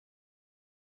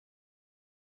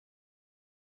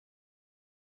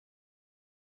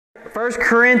1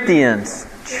 Corinthians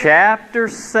chapter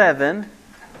 7.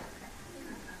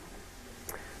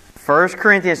 1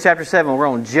 Corinthians chapter 7. We're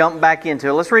going to jump back into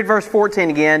it. Let's read verse 14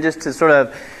 again just to sort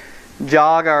of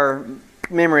jog our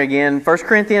memory again. 1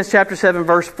 Corinthians chapter 7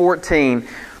 verse 14.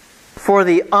 For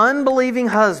the unbelieving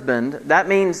husband, that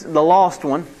means the lost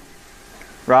one,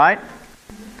 right?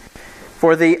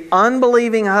 For the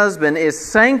unbelieving husband is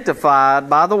sanctified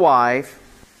by the wife,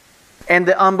 and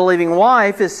the unbelieving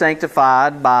wife is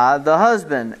sanctified by the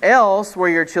husband. Else were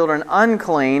your children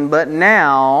unclean, but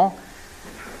now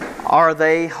are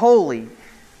they holy.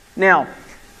 Now,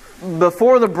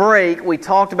 before the break, we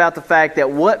talked about the fact that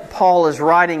what Paul is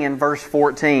writing in verse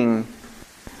 14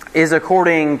 is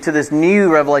according to this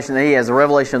new revelation that he has, the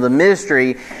revelation of the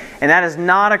mystery, and that is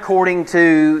not according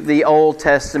to the Old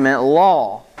Testament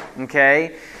law.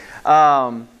 Okay?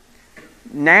 Now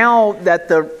that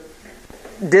the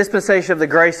dispensation of the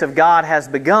grace of God has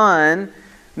begun,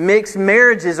 mixed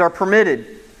marriages are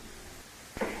permitted.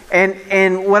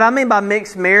 And what I mean by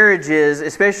mixed marriages,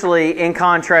 especially in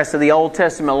contrast to the Old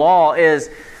Testament law, is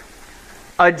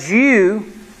a Jew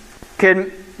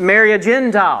can marry a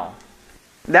Gentile.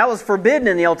 That was forbidden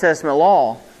in the Old Testament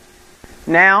law.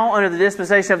 Now, under the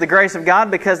dispensation of the grace of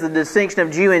God, because the distinction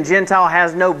of Jew and Gentile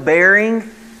has no bearing,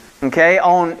 okay,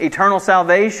 on eternal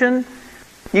salvation,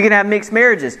 you can have mixed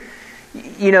marriages.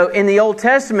 You know, in the Old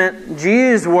Testament,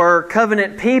 Jews were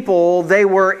covenant people. They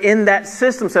were in that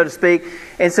system, so to speak.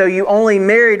 And so you only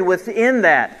married within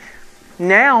that.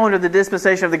 Now, under the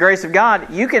dispensation of the grace of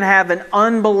God, you can have an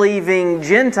unbelieving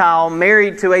Gentile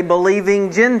married to a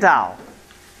believing Gentile.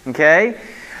 Okay?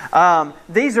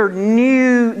 This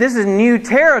is new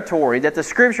territory that the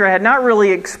Scripture had not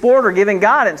really explored or given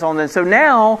guidance on. And so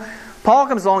now, Paul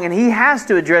comes along and he has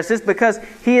to address this because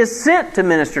he is sent to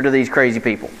minister to these crazy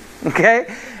people.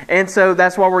 Okay? And so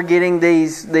that's why we're getting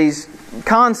these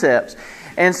concepts.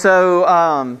 And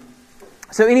so,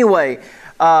 anyway,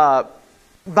 by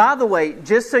the way,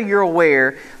 just so you're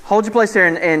aware, hold your place there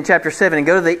in chapter 7 and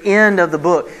go to the end of the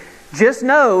book. Just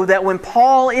know that when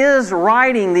Paul is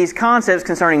writing these concepts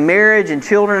concerning marriage and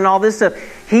children and all this stuff,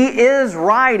 he is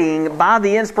writing by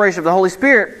the inspiration of the Holy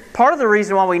Spirit. Part of the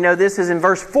reason why we know this is in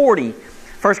verse 40.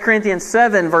 1 Corinthians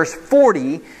 7 verse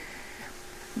 40.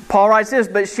 Paul writes this,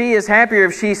 but she is happier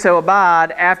if she so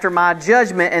abide after my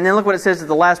judgment. And then look what it says at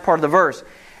the last part of the verse.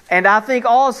 And I think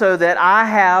also that I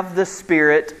have the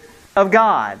Spirit of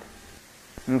God.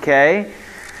 Okay?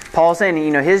 Paul's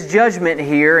saying, his judgment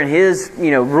here and his,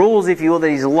 rules, if you will, that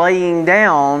he's laying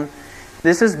down,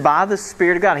 this is by the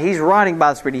Spirit of God. He's writing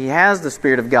by the Spirit. He has the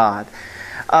Spirit of God.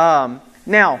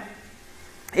 Now,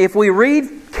 if we read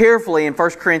carefully in 1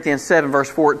 Corinthians 7 verse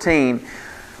 14,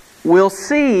 we'll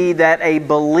see that a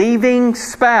believing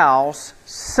spouse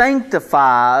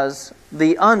sanctifies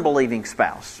the unbelieving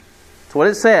spouse. That's what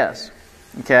it says.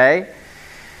 Okay?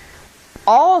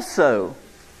 Also,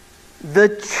 the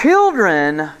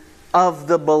children of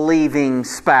the believing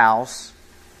spouse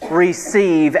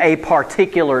receive a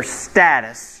particular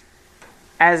status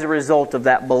as a result of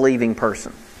that believing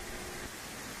person.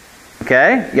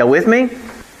 Okay? Y'all with me?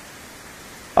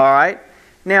 Alright.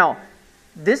 Now,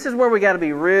 this is where we got to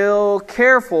be real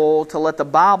careful to let the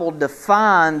Bible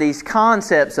define these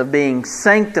concepts of being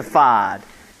sanctified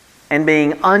and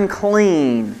being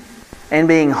unclean and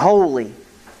being holy.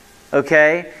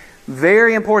 Okay?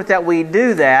 Very important that we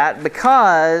do that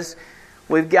because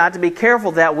we've got to be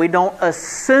careful that we don't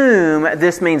assume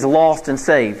this means lost and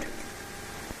saved.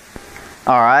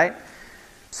 Alright?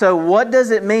 So what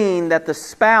does it mean that the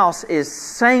spouse is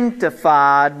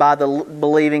sanctified by the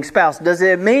believing spouse? Does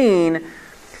it mean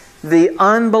the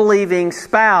unbelieving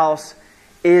spouse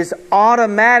is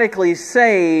automatically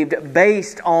saved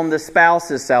based on the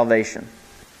spouse's salvation?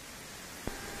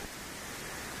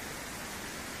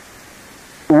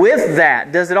 With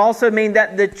that, does it also mean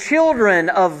that the children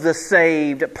of the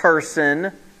saved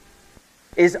person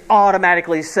is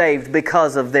automatically saved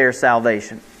because of their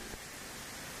salvation?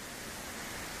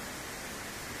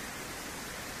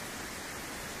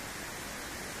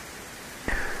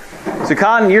 So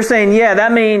Cotton, you're saying, yeah,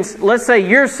 that means, let's say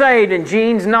you're saved and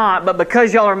Jean's not, but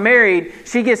because y'all are married,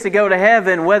 she gets to go to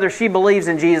heaven whether she believes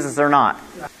in Jesus or not.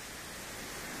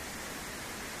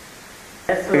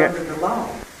 That's under the law.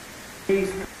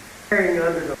 He's marrying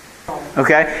under the law.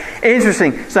 Okay,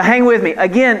 interesting. So hang with me.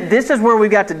 Again, this is where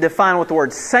we've got to define what the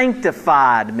word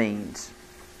sanctified means.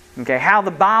 Okay, how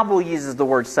the Bible uses the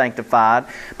word sanctified,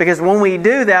 because when we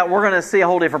do that, we're going to see a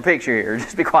whole different picture here,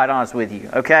 just to be quite honest with you,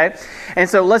 okay? And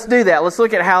so let's do that. Let's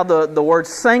look at how the word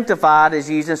sanctified is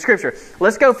used in Scripture.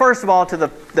 Let's go first of all to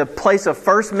the place of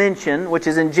first mention, which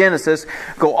is in Genesis.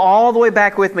 Go all the way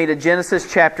back with me to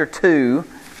Genesis chapter 2.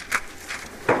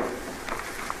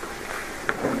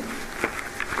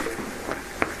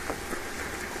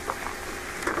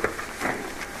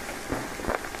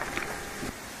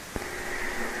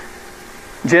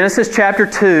 Genesis chapter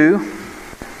 2.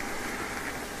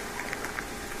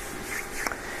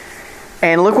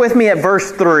 And look with me at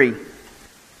verse 3.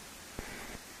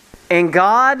 And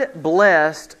God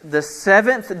blessed the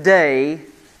seventh day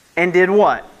and did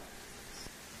what?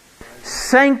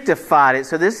 Sanctified it.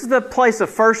 So this is the place of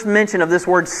first mention of this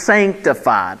word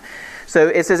sanctified. So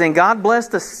it says, and God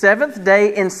blessed the seventh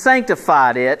day and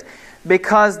sanctified it,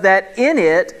 because that in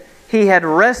it He had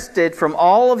rested from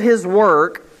all of His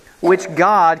work which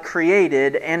God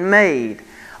created and made.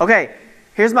 Okay,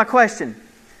 here's my question.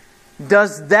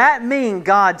 Does that mean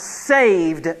God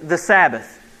saved the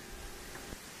Sabbath?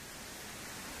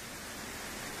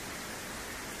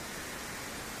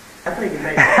 I think it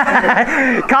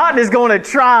makes Cotton is going to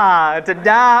try to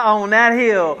die on that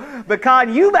hill. But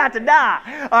Cotton, you about to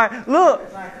die. All right, look.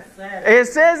 It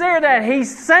says there that He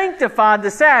sanctified the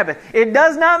Sabbath. It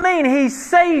does not mean He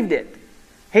saved it.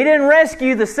 He didn't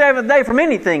rescue the seventh day from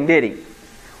anything, did He?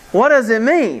 What does it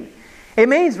mean? It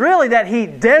means really that He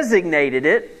designated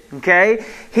it, okay?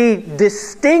 He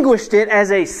distinguished it as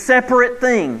a separate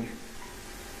thing.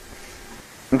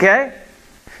 Okay?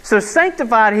 So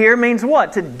sanctified here means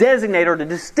what? To designate or to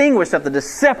distinguish something, to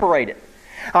separate it.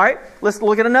 All right, let's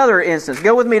look at another instance.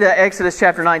 Go with me to Exodus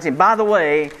chapter 19. By the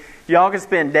way, y'all can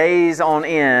spend days on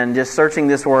end just searching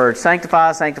this word,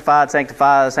 sanctify, sanctified,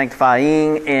 sanctify,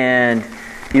 sanctifying, and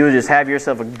you'll just have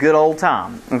yourself a good old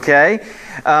time, okay?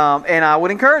 And I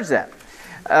would encourage that.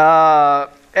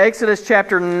 Exodus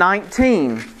chapter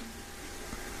 19.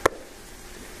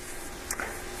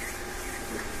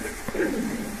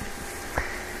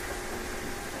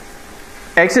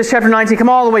 Exodus chapter 19, come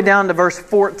all the way down to verse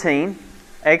 14.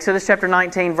 Exodus chapter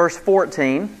 19, verse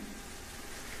 14.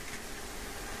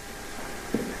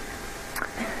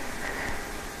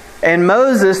 And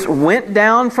Moses went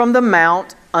down from the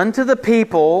mount unto the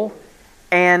people,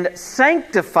 and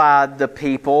sanctified the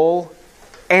people,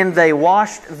 and they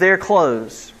washed their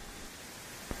clothes.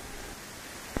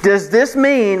 Does this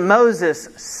mean Moses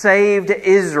saved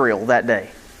Israel that day?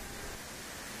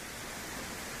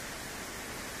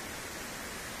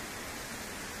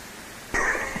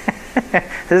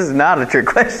 This is not a trick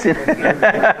question.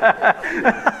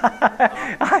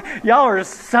 Y'all are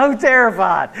so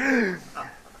terrified.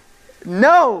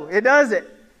 No, it doesn't.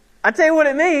 I tell you what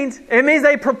it means. It means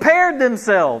they prepared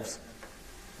themselves.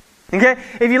 Okay?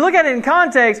 If you look at it in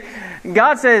context,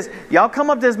 God says, y'all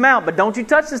come up this mount, but don't you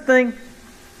touch this thing.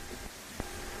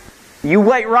 You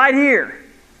wait right here.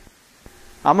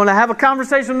 I'm going to have a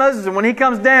conversation with Moses, and when he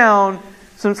comes down,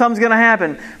 something's going to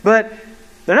happen. But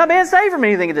they're not being saved from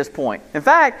anything at this point. In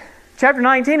fact, chapter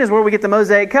 19 is where we get the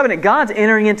Mosaic covenant. God's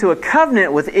entering into a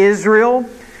covenant with Israel.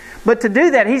 But to do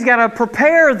that, He's got to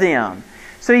prepare them.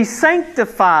 So He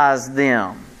sanctifies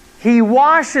them. He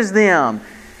washes them.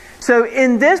 So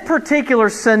in this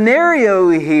particular scenario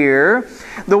here,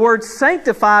 the word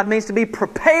sanctified means to be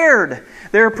prepared.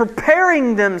 They're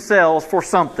preparing themselves for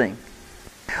something.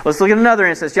 Let's look at another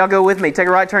instance. Y'all go with me. Take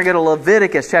a right turn and go to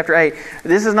Leviticus chapter 8.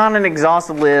 This is not an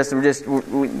exhaustive list.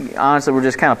 Honestly, we're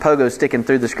just kind of pogo sticking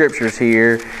through the Scriptures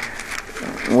here.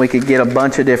 We could get a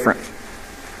bunch of different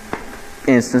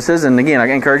instances. And again, I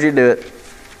encourage you to do it.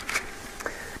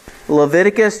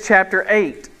 Leviticus chapter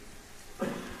 8.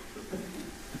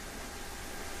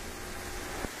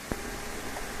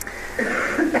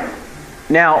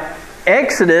 Now,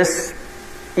 Exodus,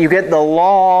 you get the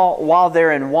law while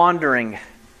they're in wandering.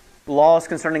 Laws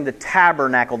concerning the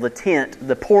tabernacle, the tent,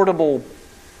 the portable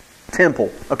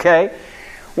temple. Okay?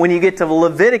 When you get to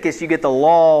Leviticus, you get the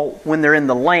law when they're in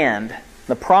the land,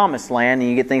 the promised land, and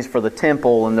you get things for the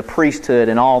temple and the priesthood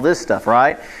and all this stuff,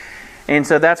 right? And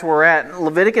so that's where we're at.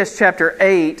 Leviticus chapter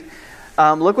 8,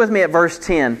 look with me at verse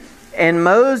 10. And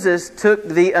Moses took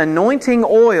the anointing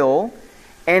oil,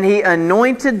 and he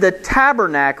anointed the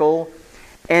tabernacle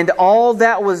and all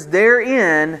that was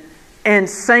therein, and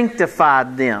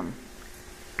sanctified them.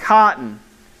 Cotton.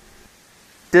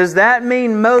 Does that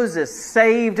mean Moses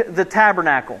saved the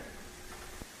tabernacle?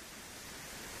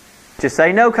 Just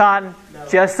say no, Cotton. No.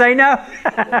 Just say no.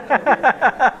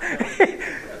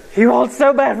 He wants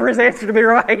so bad for his answer to be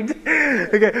right.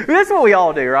 Okay, that's what we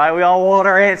all do, right? We all want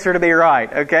our answer to be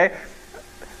right. Okay.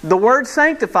 The word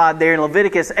sanctified there in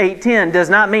Leviticus 8:10 does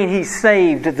not mean He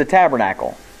saved the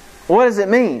tabernacle. What does it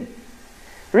mean?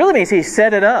 It really means He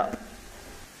set it up.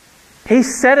 He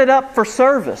set it up for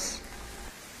service.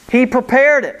 He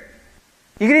prepared it.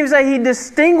 You can even say He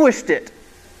distinguished it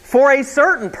for a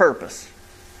certain purpose.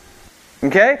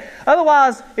 Okay?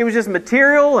 Otherwise, it was just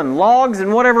material and logs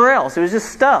and whatever else. It was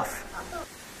just stuff.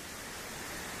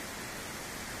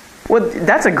 Well,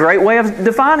 that's a great way of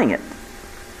defining it.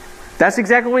 That's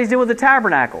exactly what He's doing with the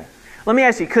tabernacle. Let me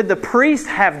ask you, could the priest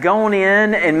have gone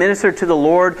in and ministered to the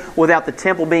Lord without the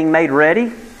temple being made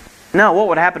ready? No, what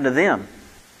would happen to them?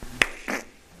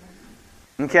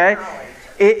 Okay?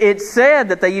 It said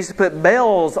that they used to put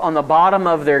bells on the bottom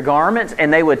of their garments,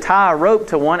 and they would tie a rope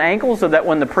to one ankle so that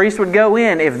when the priest would go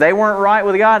in, if they weren't right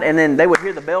with God, and then they would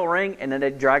hear the bell ring, and then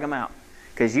they'd drag them out.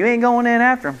 Because you ain't going in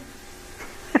after them.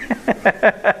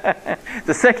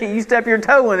 The second you step your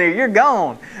toe in there, you're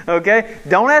gone. Okay?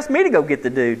 Don't ask me to go get the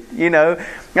dude. You know,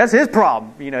 that's his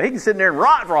problem. You know, he can sit in there and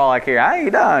rot for all I care. I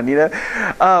ain't done. You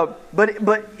know,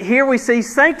 but here we see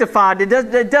sanctified.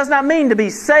 It does not mean to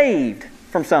be saved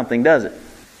from something, does it?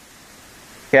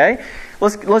 Okay?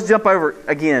 Let's jump over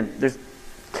again. There's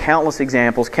countless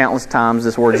examples, countless times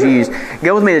this word is used.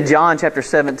 Go with me to John chapter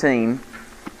 17.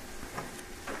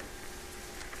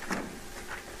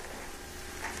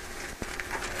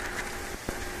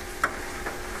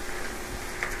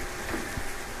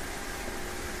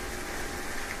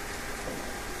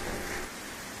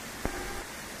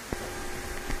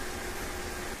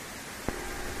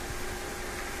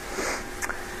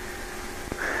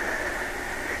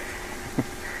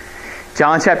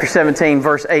 John chapter 17,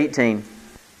 verse 18.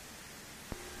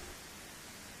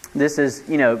 This is,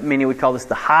 many would call this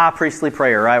the high priestly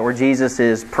prayer, right? Where Jesus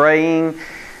is praying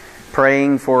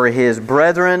for His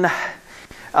brethren.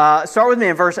 Start with me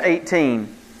in verse 18.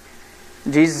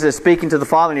 Jesus is speaking to the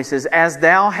Father and He says, "As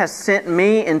Thou hast sent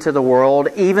Me into the world,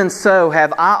 even so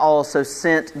have I also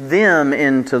sent them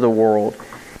into the world.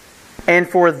 And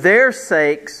for their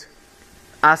sakes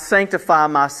I sanctify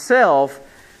Myself,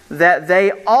 that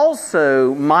they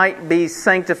also might be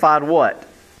sanctified," what?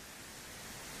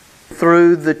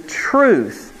 "Through the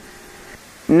truth."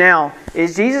 Now,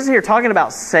 is Jesus here talking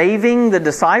about saving the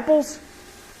disciples?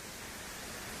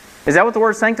 Is that what the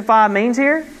word sanctify means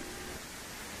here?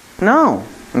 No.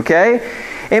 Okay?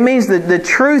 It means that the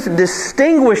truth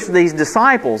distinguished these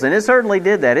disciples, and it certainly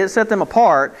did that. It set them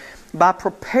apart by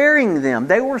preparing them.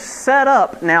 They were set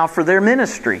up now for their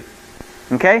ministry.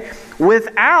 Okay?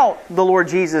 Without the Lord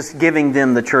Jesus giving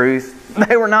them the truth,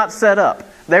 they were not set up.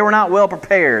 They were not well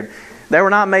prepared. They were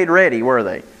not made ready, were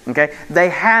they? Okay? They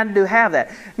had to have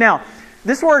that. Now,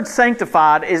 this word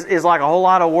sanctified is like a whole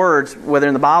lot of words, whether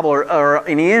in the Bible or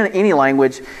in any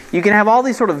language. You can have all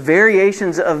these sort of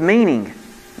variations of meaning.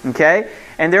 Okay?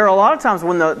 And there are a lot of times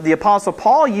when the Apostle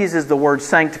Paul uses the word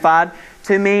sanctified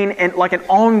to mean like an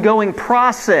ongoing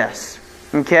process.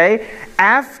 Okay?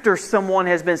 After someone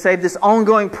has been saved, this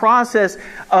ongoing process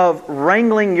of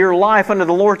wrangling your life under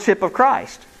the lordship of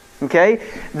Christ. Okay?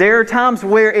 There are times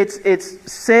where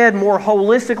it's said more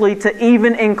holistically to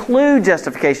even include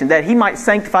justification, that He might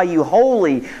sanctify you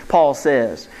wholly, Paul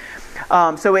says.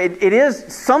 So it is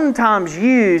sometimes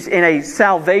used in a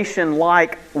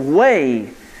salvation-like way.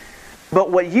 But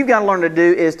what you've got to learn to do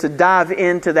is to dive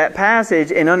into that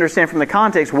passage and understand from the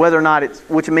context whether or not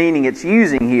which meaning it's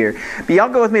using here. But y'all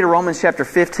go with me to Romans chapter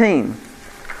 15.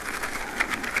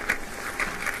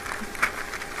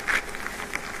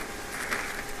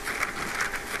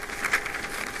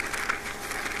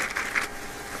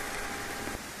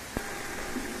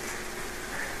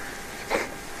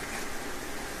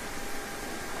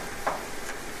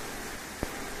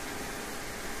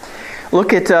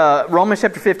 Look at Romans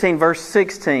chapter 15, verse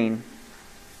 16.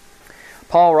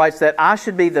 Paul writes that I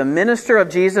should be the minister of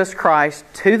Jesus Christ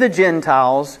to the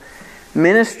Gentiles,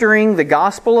 ministering the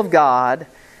gospel of God,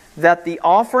 that the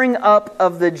offering up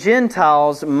of the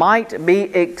Gentiles might be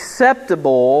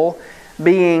acceptable,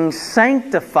 being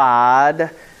sanctified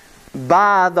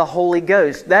by the Holy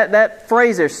Ghost. That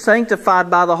phrase there, sanctified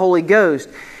by the Holy Ghost.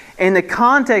 In the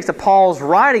context of Paul's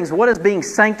writings, what does being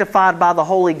sanctified by the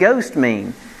Holy Ghost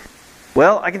mean?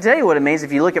 Well, I can tell you what it means.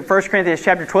 If you look at 1 Corinthians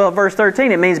chapter 12, verse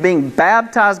 13, it means being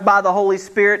baptized by the Holy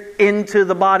Spirit into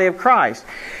the body of Christ.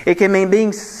 It can mean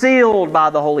being sealed by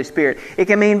the Holy Spirit. It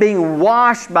can mean being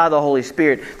washed by the Holy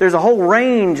Spirit. There's a whole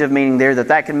range of meaning there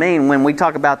that can mean when we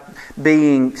talk about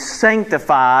being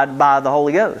sanctified by the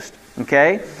Holy Ghost.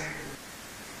 Okay?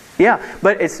 Yeah,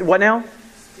 but it's what now?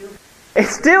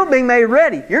 It's still being made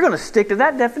ready. You're going to stick to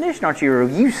that definition, aren't you?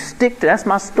 You stick to, that's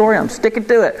my story. I'm sticking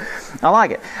to it. I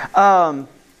like it.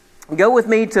 Go with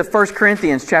me to 1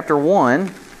 Corinthians chapter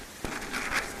 1.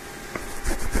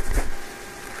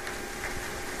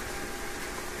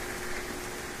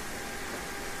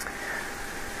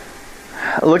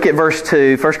 Look at verse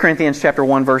 2. 1 Corinthians chapter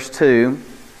 1, verse 2.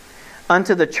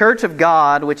 Unto the church of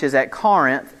God which is at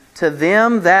Corinth, to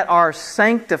them that are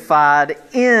sanctified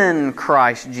in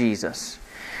Christ Jesus.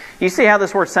 You see how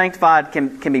this word sanctified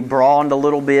can be broadened a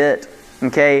little bit?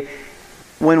 Okay?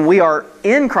 When we are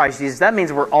in Christ Jesus, that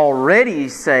means we're already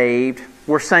saved.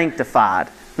 We're sanctified.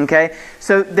 Okay?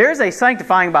 So there's a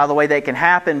sanctifying, by the way, that can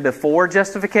happen before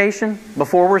justification,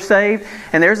 before we're saved.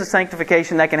 And there's a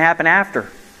sanctification that can happen after.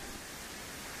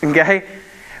 Okay?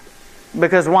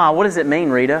 Because why? What does it mean,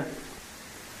 Rita?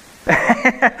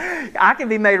 I can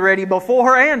be made ready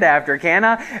before and after, can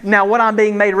I? Now, what I'm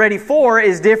being made ready for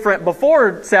is different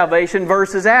before salvation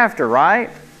versus after, right?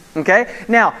 Okay?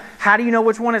 Now, how do you know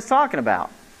which one it's talking about?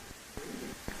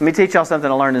 Let me teach y'all something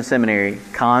I learned in seminary.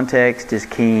 Context is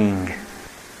king.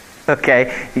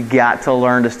 Okay? You got to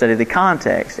learn to study the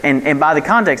context. And by the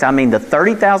context, I mean the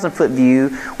 30,000-foot view,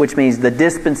 which means the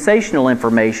dispensational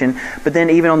information, but then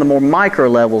even on the more micro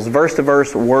levels, verse to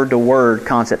verse, word to word,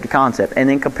 concept to concept, and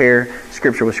then compare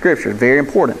Scripture with Scripture. Very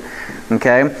important.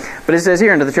 Okay? But it says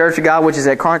here, unto the church of God which is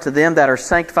at Corinth, to them that are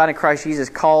sanctified in Christ Jesus,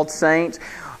 called saints,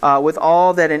 with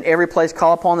all that in every place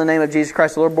call upon the name of Jesus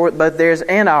Christ the Lord, both theirs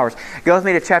and ours. Go with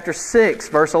me to chapter 6,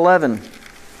 verse 11.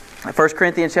 1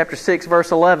 Corinthians chapter 6,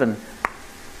 verse 11.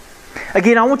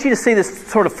 Again, I want you to see this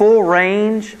sort of full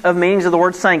range of meanings of the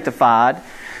word sanctified,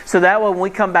 so that when we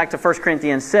come back to 1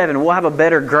 Corinthians 7, we'll have a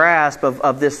better grasp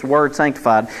of this word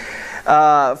sanctified.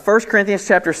 1 Corinthians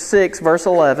chapter 6, verse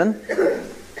 11.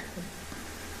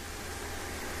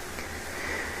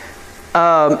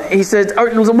 He says,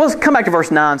 we'll come back to verse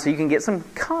 9 so you can get some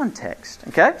context.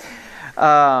 Okay?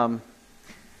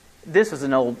 This was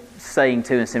an old saying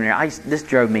too in seminary. This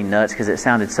drove me nuts because it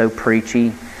sounded so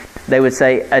preachy. They would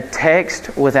say, a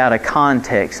text without a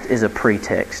context is a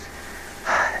pretext.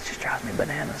 That just drives me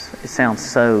bananas. It sounds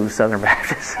so Southern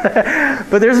Baptist.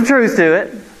 But there's some truth to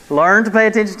it. Learn to pay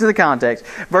attention to the context.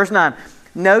 Verse 9.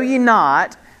 Know ye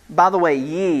not, by the way,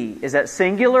 ye, is that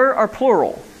singular or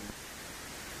plural?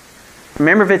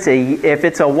 Remember, if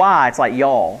it's a Y, it's like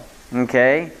y'all.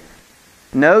 Okay?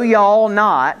 Know y'all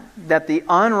not that the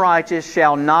unrighteous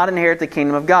shall not inherit the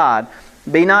kingdom of God.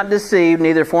 Be not deceived,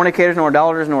 neither fornicators, nor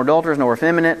idolaters, nor adulterers, nor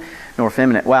effeminate,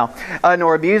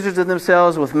 nor abusers of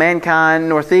themselves with mankind,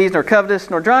 nor thieves, nor covetous,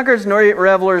 nor drunkards, nor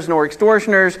revelers, nor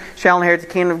extortioners shall inherit the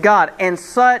kingdom of God. And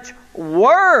such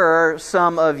were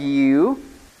some of you,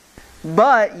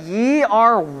 but ye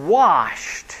are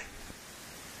washed.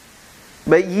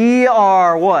 But ye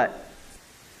are what?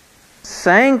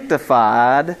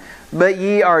 Sanctified. But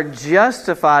ye are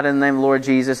justified in the name of the Lord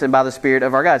Jesus and by the Spirit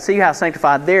of our God. See how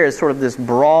sanctified there is sort of this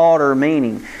broader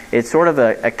meaning. It's sort of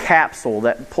a capsule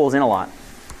that pulls in a lot.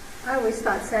 I always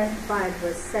thought sanctified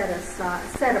was set aside,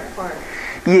 set apart.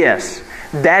 Yes,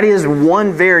 that is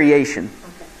one variation.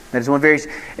 Okay. That is one variation.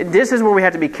 This is where we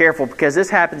have to be careful because this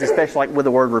happens especially like with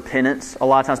the word repentance. A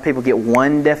lot of times people get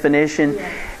one definition,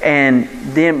 and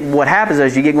then what happens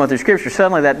is you get going through Scripture,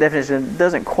 suddenly that definition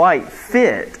doesn't quite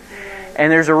fit. And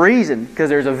there's a reason, because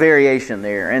there's a variation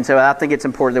there. And so I think it's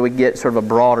important that we get sort of a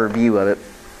broader view of it.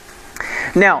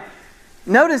 Now,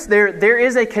 notice there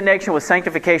is a connection with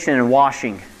sanctification and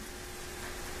washing.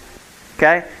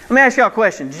 Okay? Let me ask y'all a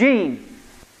question. Jean,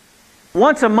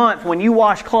 once a month when you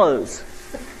wash clothes,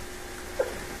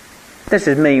 this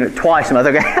is me, twice a month,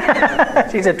 okay?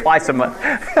 She said twice a month.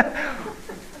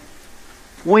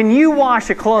 When you wash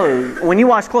clothes,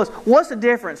 what's the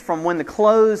difference from when the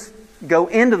clothes go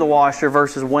into the washer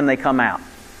versus when they come out?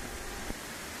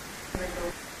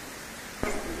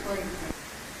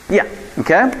 Yeah,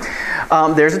 okay.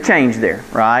 There's a change there,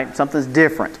 right? Something's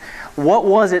different. What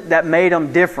was it that made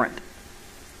them different?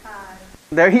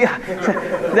 They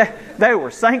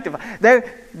were sanctified.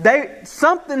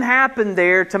 Something happened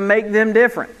there to make them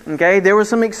different. Okay, there was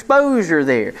some exposure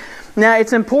there. Now,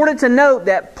 it's important to note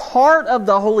that part of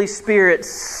the Holy Spirit's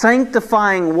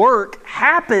sanctifying work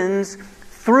happens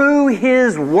through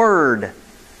His Word.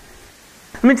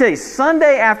 Let me tell you,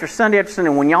 Sunday after Sunday after Sunday,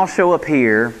 when y'all show up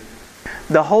here,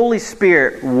 the Holy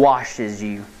Spirit washes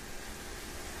you.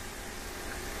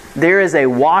 There is a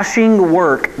washing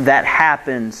work that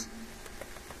happens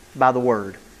by the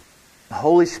Word. The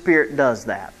Holy Spirit does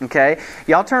that. Okay?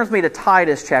 Y'all turn with me to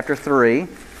Titus chapter 3.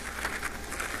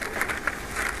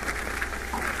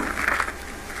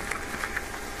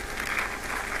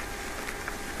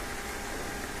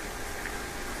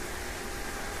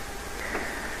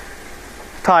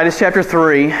 Titus chapter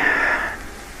 3.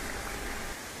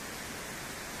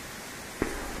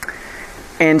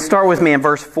 And start with me in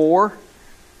verse 4.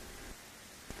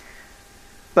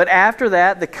 But after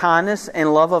that, the kindness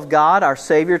and love of God, our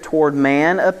Savior, toward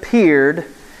man appeared,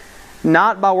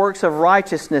 not by works of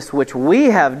righteousness which we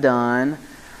have done,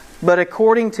 but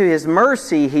according to His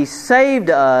mercy He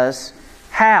saved us.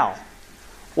 How?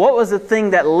 What was the thing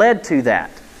that led to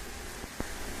that?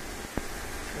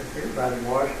 By the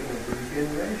washing of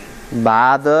regeneration.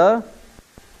 By the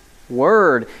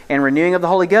Word and renewing of the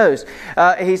Holy Ghost.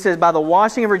 He says, by the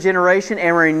washing of regeneration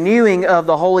and renewing of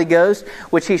the Holy Ghost,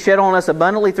 which He shed on us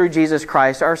abundantly through Jesus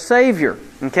Christ our Savior.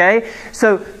 Okay?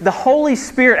 So the Holy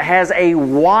Spirit has a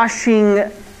washing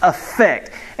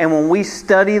effect. And when we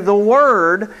study the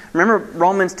Word, remember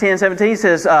Romans 10:17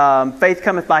 says, faith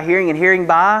cometh by hearing, and hearing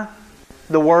by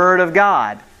the Word of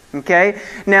God. Okay?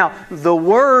 Now, the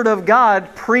Word of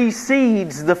God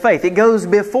precedes the faith. It goes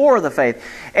before the faith.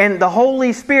 And the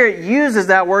Holy Spirit uses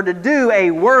that Word to do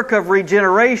a work of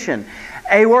regeneration.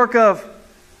 A work of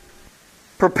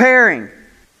preparing.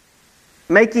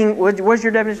 Making, what's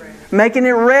your definition? Making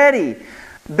it ready.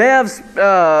 Bev's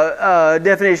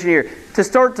definition here. To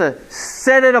start to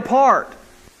set it apart.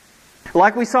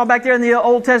 Like we saw back there in the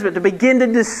Old Testament. To begin to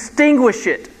distinguish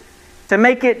it. To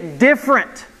make it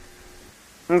different.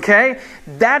 Okay?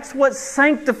 That's what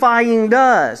sanctifying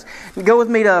does. Go with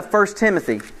me to 1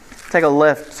 Timothy. Take a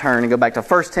left turn and go back to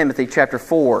 1 Timothy chapter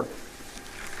 4.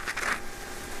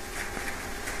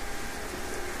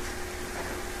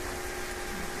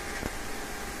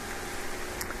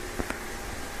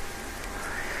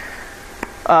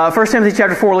 First Timothy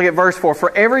chapter 4, look at verse 4.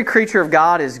 For every creature of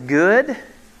God is good,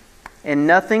 and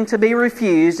nothing to be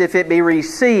refused if it be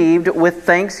received with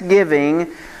thanksgiving,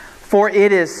 for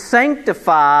it is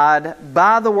sanctified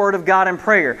by the Word of God and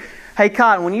prayer. Hey,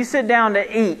 Cotton, when you sit down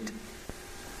to eat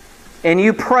and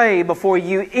you pray before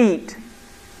you eat,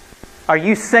 are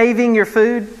you saving your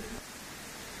food?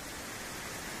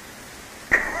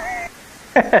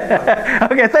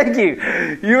 Okay, thank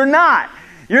you. You're not.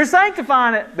 You're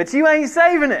sanctifying it, but you ain't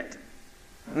saving it.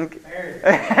 Okay.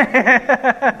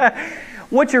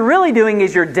 What you're really doing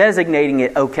is you're designating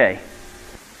it okay.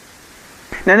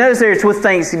 Now notice there it's with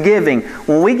thanksgiving.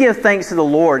 When we give thanks to the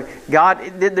Lord, God,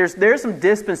 there's some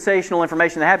dispensational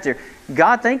information that happens here.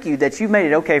 God, thank you that you made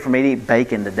it okay for me to eat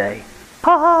bacon today.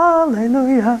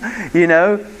 Hallelujah. You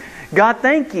know, God,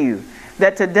 thank you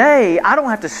that today I don't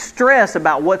have to stress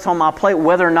about what's on my plate,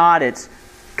 whether or not it's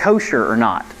kosher or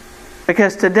not.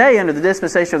 Because today, under the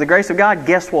dispensation of the grace of God,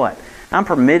 guess what? I'm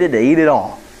permitted to eat it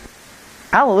all.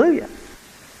 Hallelujah.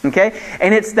 Okay?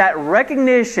 And it's that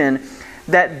recognition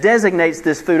that designates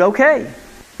this food okay.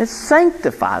 It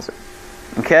sanctifies it.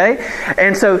 Okay?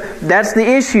 And so that's the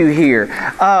issue here.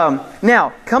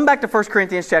 Now, come back to 1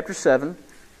 Corinthians chapter 7.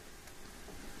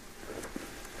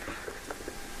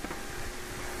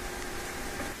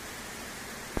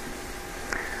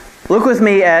 Look with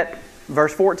me at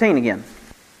verse 14 again.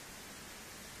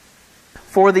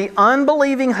 For the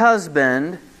unbelieving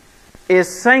husband is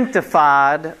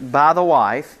sanctified by the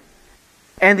wife,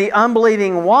 and the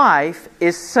unbelieving wife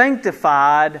is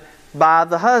sanctified by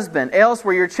the husband. Else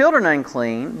were your children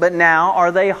unclean, but now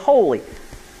are they holy.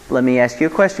 Let me ask you a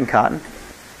question, Cotton.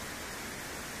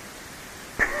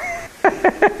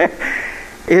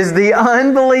 Is the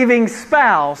unbelieving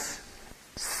spouse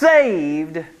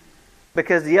saved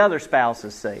because the other spouse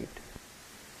is saved?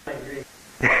 I agree.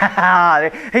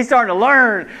 He's starting to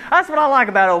learn. That's what I like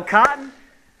about old Cotton.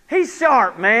 He's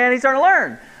sharp, man. He's starting to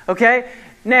learn. Okay?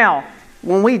 Now,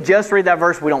 when we just read that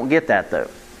verse, we don't get that,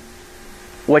 though.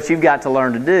 What you've got to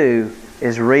learn to do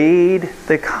is read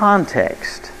the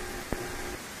context.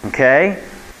 Okay?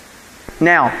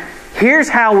 Now, here's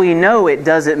how we know it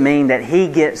doesn't mean that he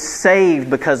gets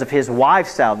saved because of his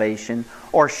wife's salvation,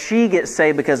 or she gets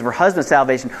saved because of her husband's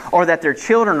salvation, or that their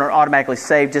children are automatically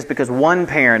saved just because one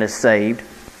parent is saved.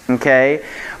 Okay?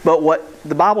 But what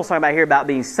the Bible's talking about here about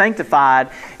being sanctified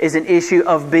is an issue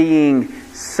of being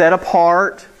set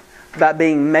apart, about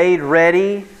being made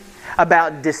ready,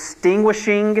 about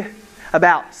distinguishing,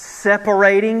 about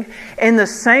separating. In the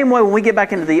same way, when we get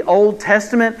back into the Old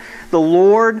Testament, the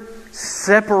Lord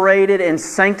separated and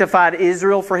sanctified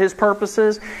Israel for His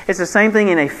purposes. It's the same thing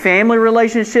in a family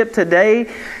relationship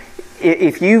today.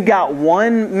 If you've got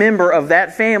one member of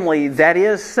that family that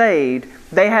is saved,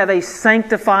 they have a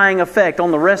sanctifying effect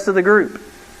on the rest of the group.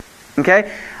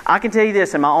 Okay? I can tell you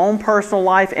this, in my own personal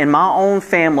life and my own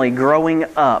family growing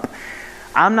up,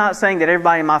 I'm not saying that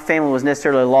everybody in my family was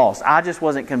necessarily lost. I just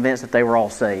wasn't convinced that they were all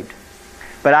saved.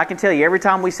 But I can tell you, every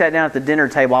time we sat down at the dinner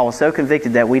table, I was so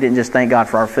convicted that we didn't just thank God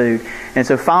for our food. And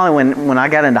so finally, when I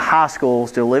got into high school,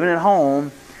 still living at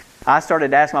home, I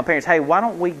started asking my parents, hey, why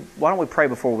don't we pray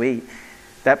before we eat?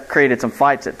 That created some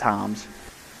fights at times.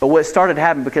 But what started to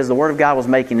happen, because the Word of God was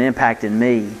making an impact in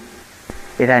me,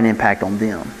 it had an impact on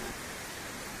them.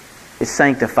 It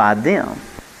sanctified them.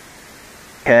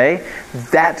 Okay?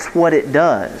 That's what it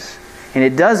does. And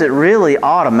it does it really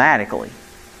automatically.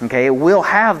 Okay? It will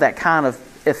have that kind of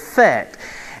effect.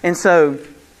 And so,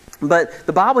 but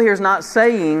the Bible here is not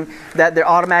saying that they're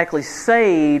automatically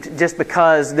saved just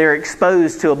because they're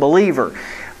exposed to a believer.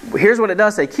 Here's what it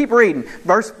does say. Keep reading.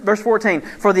 Verse 14.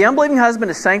 For the unbelieving husband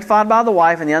is sanctified by the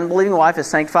wife, and the unbelieving wife is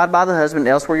sanctified by the husband.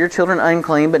 Else were your children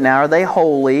unclean, but now are they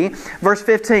holy. Verse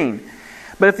 15.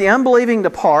 But if the unbelieving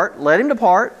depart, let him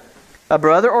depart. A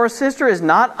brother or a sister is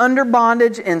not under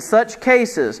bondage in such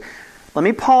cases. Let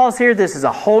me pause here. This is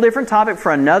a whole different topic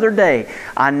for another day.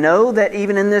 I know that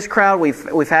even in this crowd,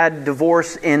 we've had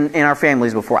divorce in our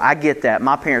families before. I get that.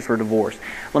 My parents were divorced.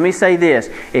 Let me say this.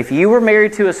 If you were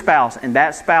married to a spouse and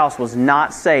that spouse was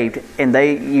not saved and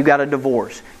you got a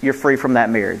divorce, you're free from that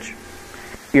marriage.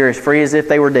 You're as free as if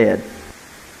they were dead.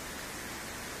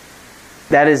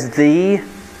 That is the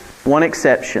one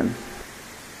exception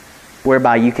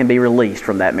whereby you can be released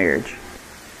from that marriage.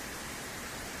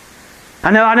 I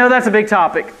know that's a big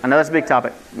topic.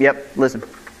 Yep, listen.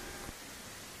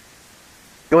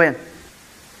 Go ahead.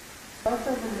 Both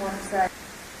of them weren't saved.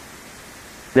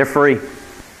 They're free.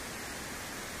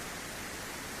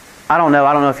 I don't know.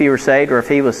 I don't know if you were saved or if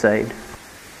he was saved.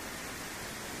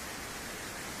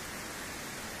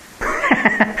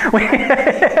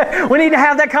 We need to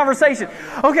have that conversation.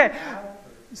 Okay.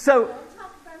 So,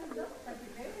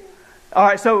 all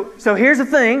right. So here's the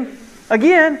thing.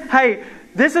 Again, hey,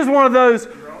 this is one of those.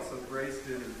 You're also graced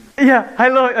in. Yeah. Hey,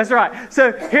 look. That's right.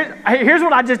 So here's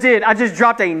what I just did. I just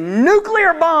dropped a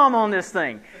nuclear bomb on this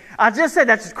thing. I just said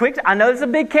that's just quick. I know it's a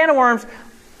big can of worms.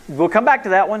 We'll come back to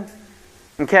that one.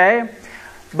 Okay.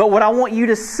 But what I want you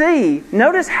to see,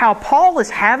 notice how Paul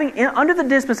is under the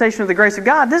dispensation of the grace of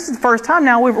God, this is the first time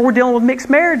now we're dealing with mixed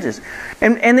marriages.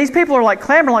 And these people are like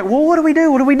clamoring, like, well, what do we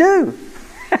do? What do we do?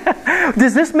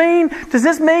 Does this mean?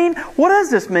 What does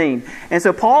this mean? And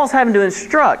so Paul's having to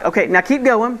instruct. Okay, now keep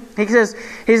going. He says,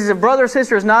 a brother or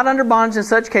sister is not under bondage in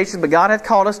such cases, but God hath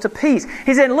called us to peace.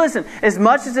 He said, listen, as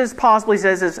much as is possible, he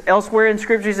says as elsewhere in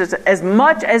Scripture, he says, as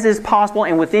much as is possible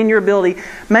and within your ability,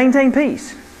 maintain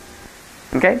peace.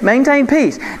 Okay, maintain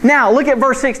peace. Now, look at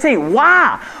verse 16.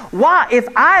 Why? If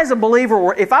I as a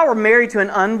believer, if I were married to an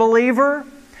unbeliever,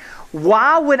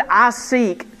 why would I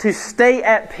seek to stay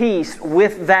at peace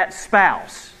with that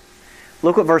spouse?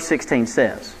 Look what verse 16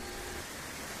 says.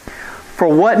 For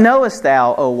what knowest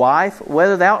thou, O wife,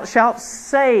 whether thou shalt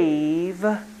save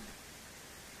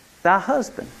thy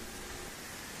husband?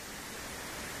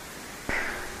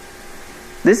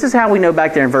 This is how we know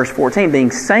back there in verse 14,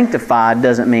 being sanctified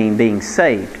doesn't mean being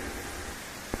saved.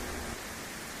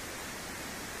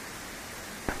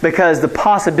 Because the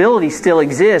possibility still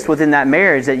exists within that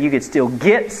marriage that you could still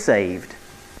get saved,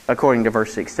 according to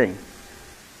verse 16.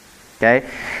 Okay?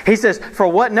 He says, for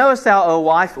what knowest thou, O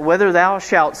wife, whether thou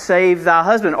shalt save thy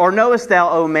husband? Or knowest thou,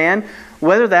 O man,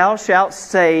 whether thou shalt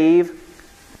save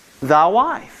thy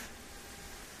wife?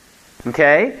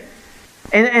 Okay?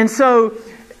 And so,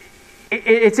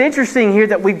 it's interesting here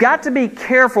that we've got to be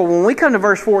careful when we come to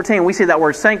verse 14, we see that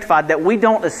word sanctified, that we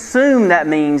don't assume that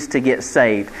means to get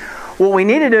saved. What we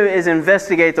need to do is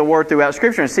investigate the word throughout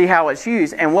Scripture and see how it's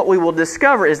used. And what we will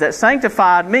discover is that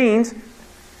sanctified means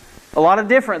a lot of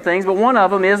different things, but one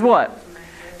of them is what?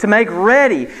 To make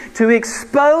ready, to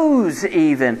expose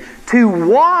even, to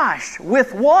wash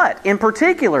with what? In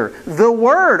particular, the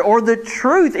Word or the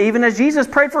truth, even as Jesus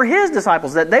prayed for His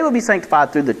disciples, that they would be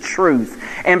sanctified through the truth.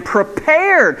 And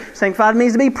prepared, sanctified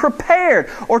means to be prepared,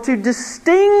 or to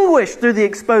distinguish through the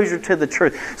exposure to the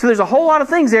truth. So there's a whole lot of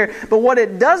things there, but what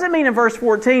it doesn't mean in verse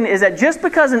 14 is that just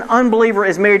because an unbeliever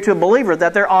is married to a believer,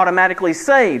 that they're automatically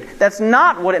saved. That's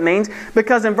not what it means,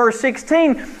 because in verse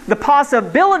 16, the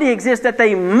possibility exists that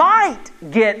they might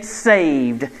get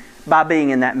saved by being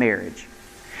in that marriage.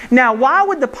 Now, why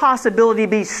would the possibility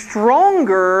be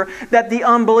stronger that the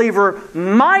unbeliever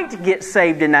might get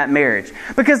saved in that marriage?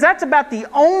 Because that's about the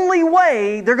only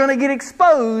way they're going to get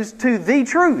exposed to the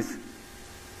truth.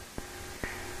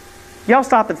 Y'all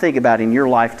stop and think about it in your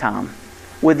lifetime.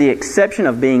 With the exception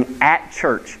of being at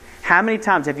church, how many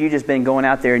times have you just been going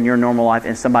out there in your normal life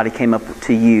and somebody came up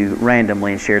to you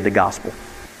randomly and shared the gospel?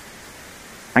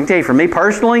 I can tell you, for me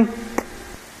personally,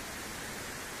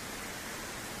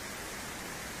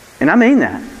 and I mean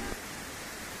that.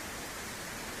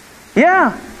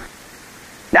 Yeah.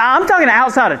 Now, I'm talking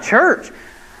outside of church.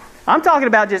 I'm talking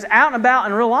about just out and about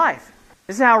in real life.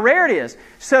 This is how rare it is.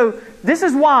 So, this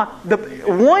is why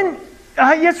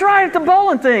That's right, at the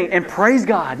bowling thing. And praise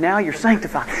God, now you're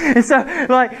sanctified. And so,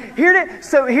 like,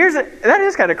 that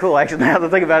is kind of cool, actually, now that I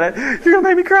think about it. You're going to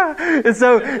make me cry. And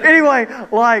so, anyway,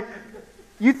 like,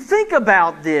 you think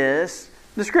about this,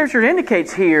 the Scripture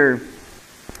indicates here,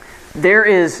 there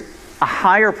is a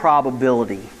higher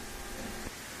probability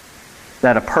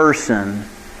that a person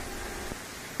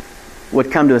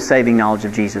would come to a saving knowledge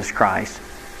of Jesus Christ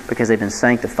because they've been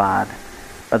sanctified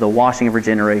by the washing of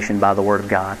regeneration by the Word of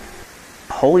God.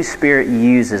 The Holy Spirit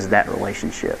uses that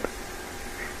relationship.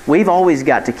 We've always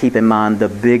got to keep in mind the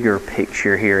bigger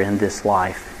picture here in this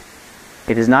life.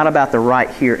 It is not about the right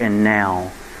here and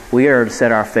now. We are to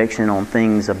set our affection on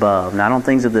things above, not on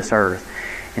things of this earth.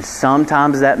 And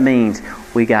sometimes that means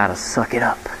we got to suck it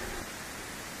up.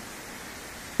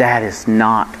 That is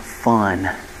not fun.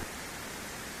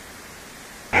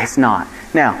 It's not.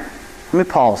 Now, let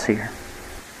me pause here.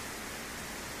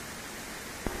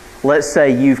 Let's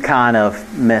say you've kind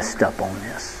of messed up on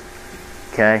this.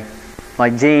 Okay?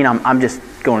 Like, Gene, I'm just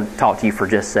going to talk to you for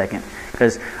just a second.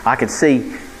 Because I could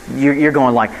see you're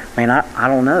going like, man, I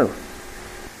don't know.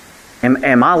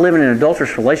 Am I living in an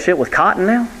adulterous relationship with Cotton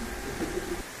now?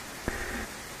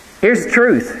 Here's the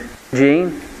truth,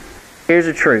 Gene. Here's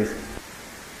the truth.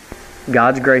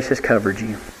 God's grace has covered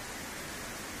you.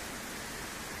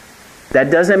 That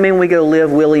doesn't mean we go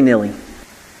live willy-nilly.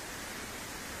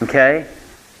 Okay?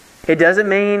 It doesn't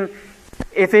mean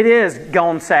if it is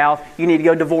gone south, you need to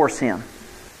go divorce him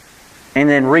and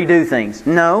then redo things.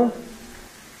 No.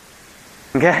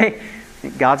 Okay?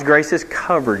 God's grace has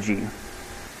covered you.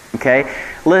 Okay?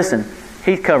 Listen,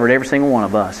 He's covered every single one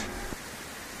of us.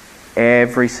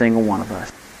 Every single one of us.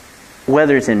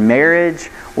 Whether it's in marriage,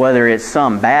 whether it's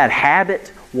some bad habit,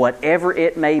 whatever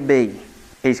it may be,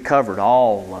 He's covered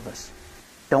all of us.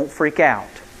 Don't freak out.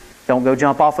 Don't go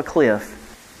jump off a cliff.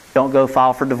 Don't go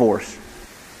file for divorce.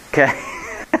 Okay?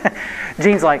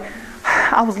 Gene's like,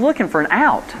 I was looking for an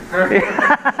out.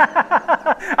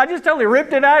 I just totally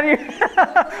ripped it out of you.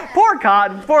 Poor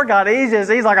Cotton.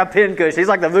 He's like a pin cushion. He's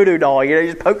like the voodoo doll. You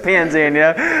just poke pins in.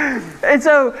 And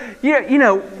so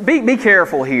be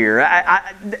careful here.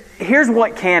 Here's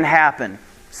what can happen.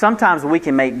 Sometimes we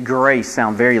can make grace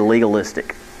sound very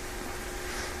legalistic.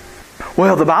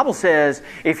 Well, the Bible says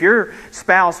if your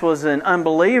spouse was an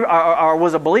unbeliever or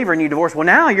was a believer and you divorced, well,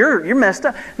 now you're messed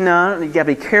up. No, you got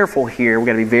to be careful here. We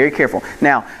got to be very careful.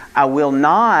 Now, I will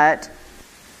not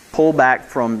pull back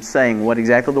from saying what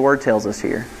exactly the Word tells us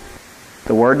here.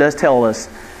 The Word does tell us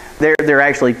there are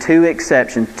actually two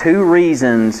exceptions, two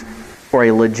reasons for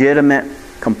a legitimate,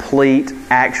 complete,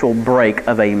 actual break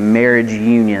of a marriage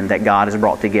union that God has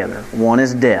brought together. One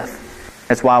is death.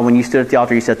 That's why when you stood at the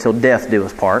altar, you said, "Till death do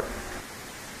us part."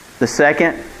 The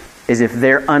second is if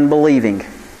they're unbelieving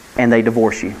and they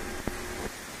divorce you.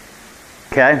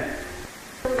 Okay?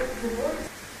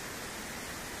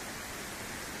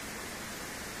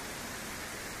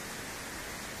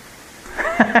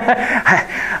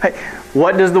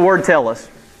 What does the Word tell us?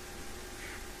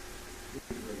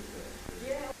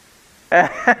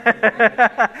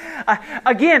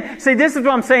 Again, see, this is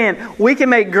what I'm saying. We can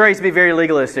make grace be very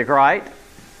legalistic, right?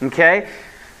 Okay?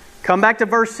 Come back to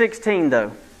verse 16,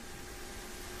 though.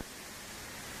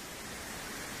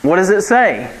 What does it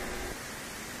say?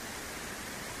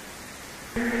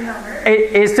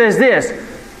 It says this.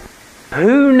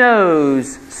 Who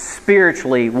knows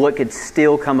spiritually what could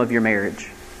still come of your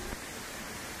marriage?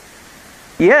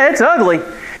 Yeah, it's ugly.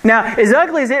 Now, as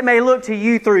ugly as it may look to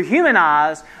you through human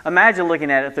eyes, imagine looking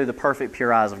at it through the perfect,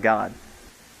 pure eyes of God.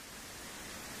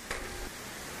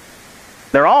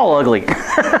 They're all ugly.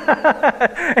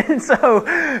 And so,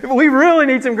 we really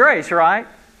need some grace, right?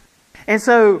 And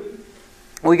so,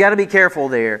 we got to be careful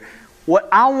there. What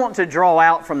I want to draw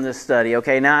out from this study,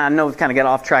 okay, now I know we've kind of got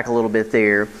off track a little bit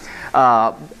there.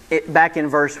 Back in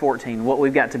verse 14, what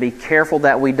we've got to be careful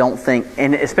that we don't think,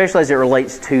 and especially as it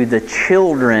relates to the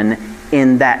children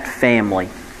in that family,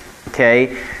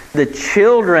 okay? The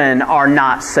children are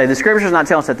not saved. The Scripture is not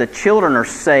telling us that the children are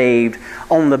saved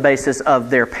on the basis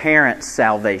of their parents'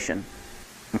 salvation,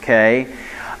 okay?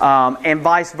 And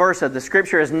vice versa. The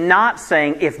Scripture is not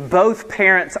saying if both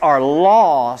parents are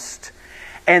lost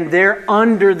and they're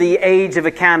under the age of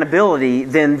accountability,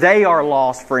 then they are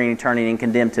lost for eternity and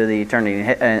condemned to the eternity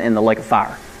in the lake of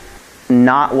fire.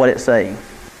 Not what it's saying.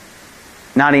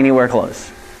 Not anywhere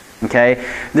close. Okay?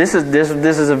 This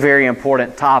is a very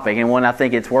important topic, and one I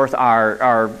think it's worth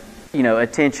our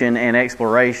attention and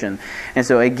exploration. And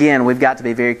so again, we've got to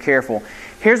be very careful.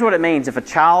 Here's what it means if a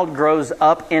child grows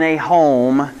up in a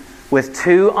home with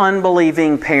two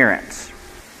unbelieving parents.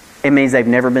 It means they've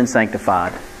never been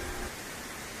sanctified.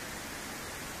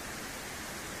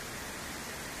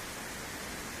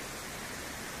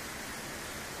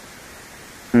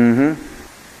 Mm-hmm.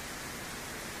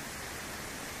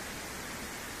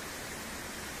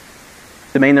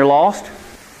 Does it mean they're lost?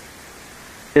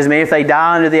 Does it mean if they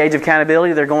die under the age of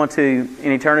accountability, they're going to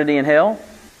an eternity in hell?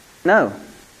 No.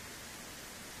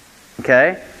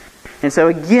 Okay? And so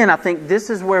again, I think this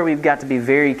is where we've got to be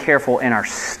very careful in our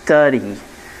study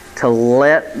to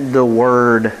let the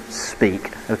Word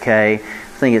speak. Okay? I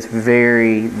think it's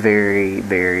very, very,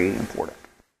 very important.